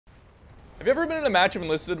Have you ever been in a match of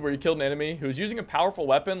Enlisted where you killed an enemy who was using a powerful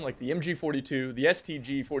weapon like the MG42, the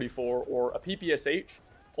STG-44, or a PPSH,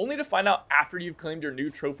 only to find out after you've claimed your new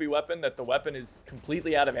trophy weapon that the weapon is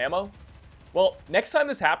completely out of ammo? Well, next time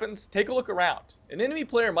this happens, take a look around. An enemy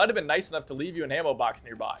player might have been nice enough to leave you an ammo box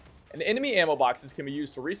nearby, and enemy ammo boxes can be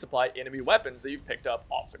used to resupply enemy weapons that you've picked up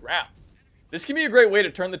off the ground. This can be a great way to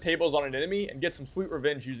turn the tables on an enemy and get some sweet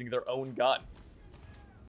revenge using their own gun.